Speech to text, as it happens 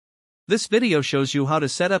This video shows you how to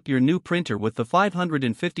set up your new printer with the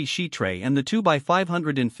 550 sheet tray and the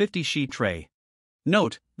 2x550 sheet tray.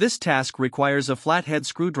 Note, this task requires a flathead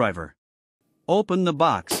screwdriver. Open the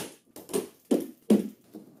box.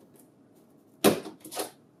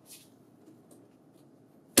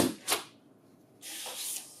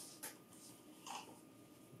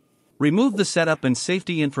 Remove the setup and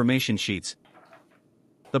safety information sheets,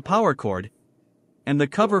 the power cord, and the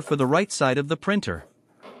cover for the right side of the printer.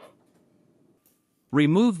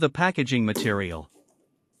 Remove the packaging material.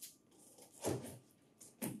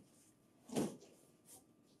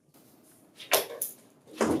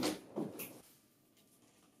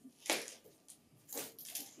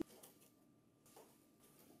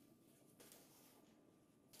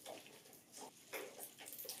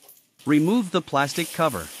 Remove the plastic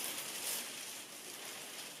cover.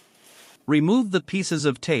 Remove the pieces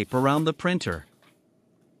of tape around the printer.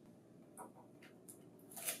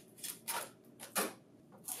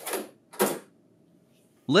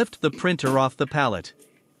 Lift the printer off the pallet.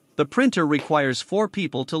 The printer requires 4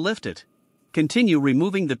 people to lift it. Continue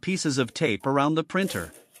removing the pieces of tape around the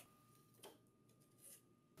printer.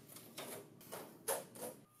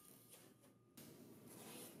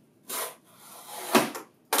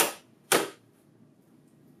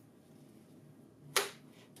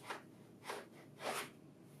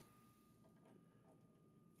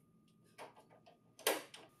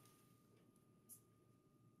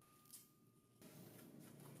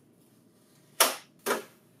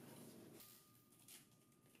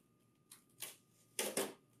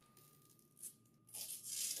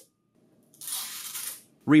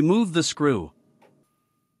 Remove the screw.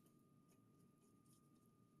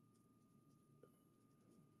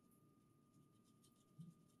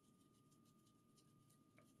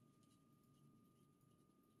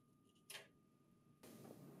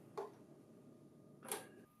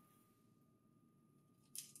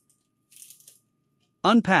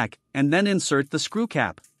 Unpack, and then insert the screw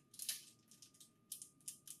cap.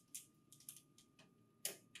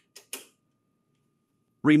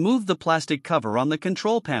 Remove the plastic cover on the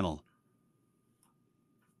control panel.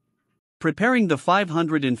 Preparing the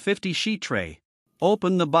 550 sheet tray.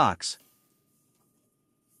 Open the box.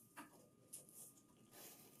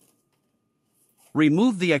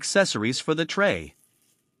 Remove the accessories for the tray.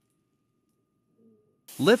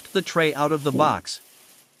 Lift the tray out of the box.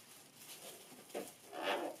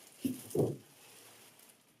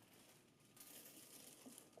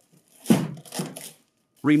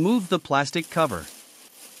 Remove the plastic cover.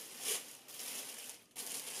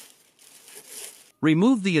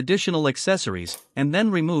 Remove the additional accessories, and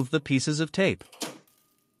then remove the pieces of tape.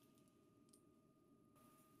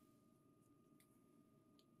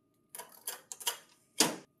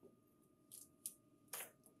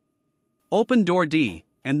 Open door D,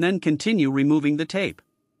 and then continue removing the tape.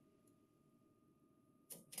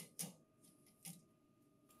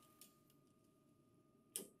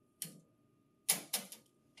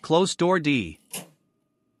 Close door D.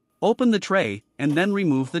 Open the tray, and then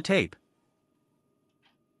remove the tape.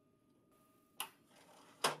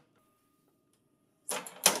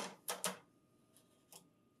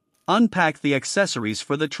 Unpack the accessories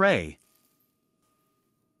for the tray.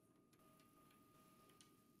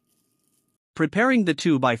 Preparing the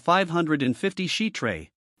 2x550 sheet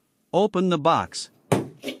tray. Open the box.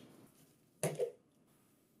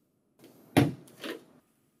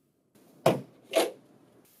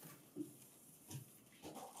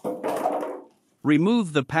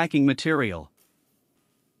 Remove the packing material.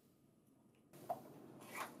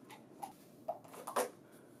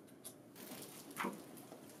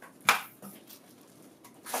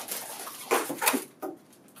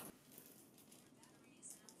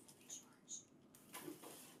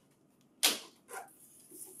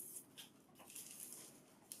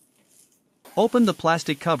 Open the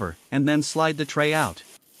plastic cover, and then slide the tray out.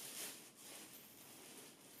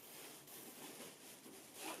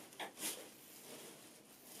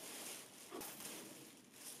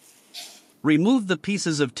 Remove the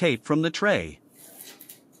pieces of tape from the tray.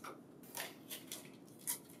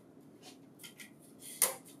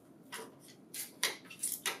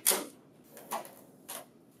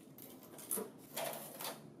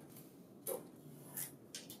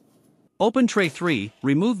 Open tray 3,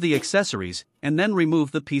 remove the accessories, and then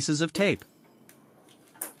remove the pieces of tape.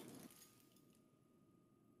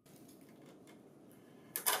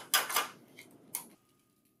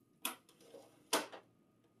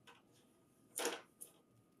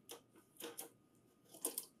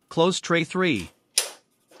 Close tray 3.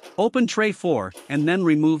 Open tray 4, and then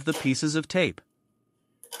remove the pieces of tape.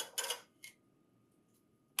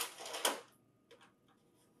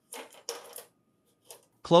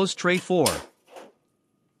 Close tray 4.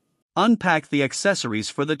 Unpack the accessories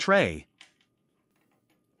for the tray.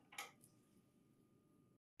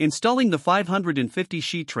 Installing the 550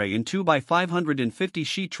 sheet tray and 2x550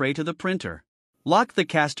 sheet tray to the printer. Lock the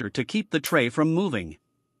caster to keep the tray from moving.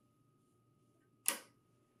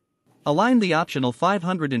 Align the optional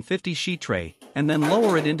 550 sheet tray, and then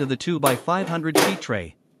lower it into the 2x500 sheet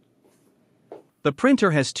tray. The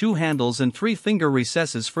printer has 2 handles and 3 finger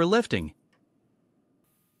recesses for lifting.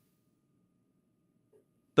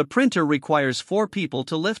 The printer requires 4 people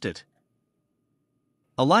to lift it.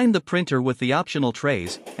 Align the printer with the optional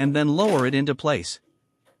trays, and then lower it into place.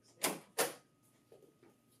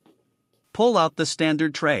 Pull out the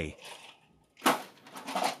standard tray.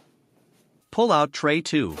 Pull out tray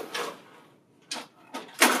 2.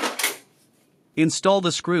 Install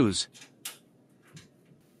the screws.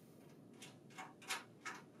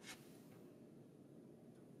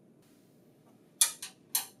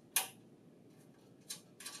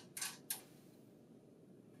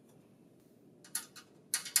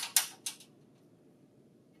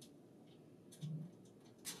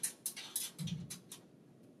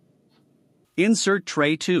 Insert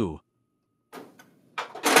tray 2.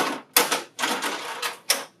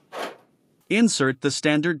 Insert the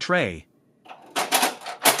standard tray.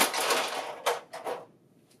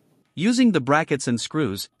 Using the brackets and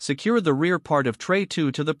screws, secure the rear part of tray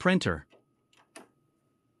 2 to the printer.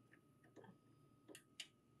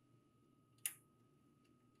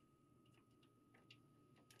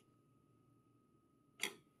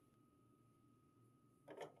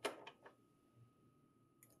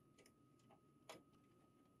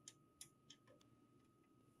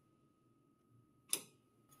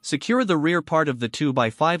 Secure the rear part of the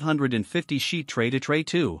 2x550 sheet tray to tray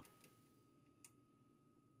 2.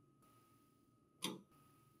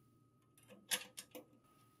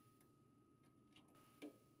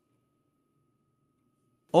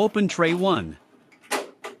 Open tray 1.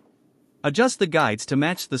 Adjust the guides to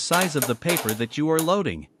match the size of the paper that you are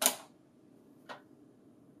loading.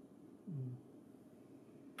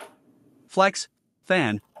 Flex,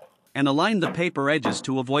 fan, and align the paper edges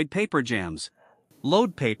to avoid paper jams.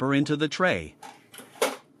 Load paper into the tray.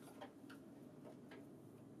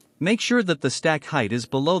 Make sure that the stack height is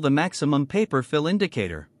below the maximum paper fill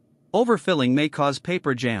indicator. Overfilling may cause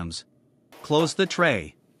paper jams. Close the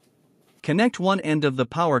tray. Connect one end of the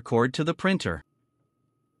power cord to the printer.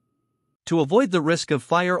 To avoid the risk of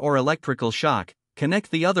fire or electrical shock,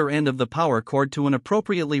 connect the other end of the power cord to an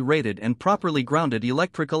appropriately rated and properly grounded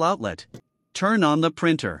electrical outlet. Turn on the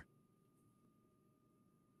printer.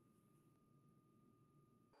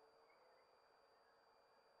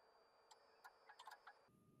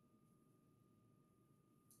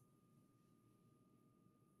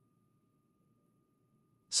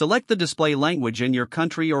 Select the display language in your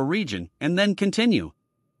country or region, and then continue.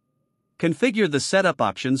 Configure the setup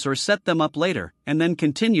options or set them up later, and then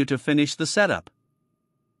continue to finish the setup.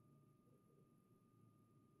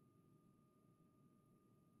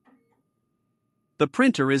 The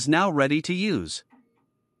printer is now ready to use.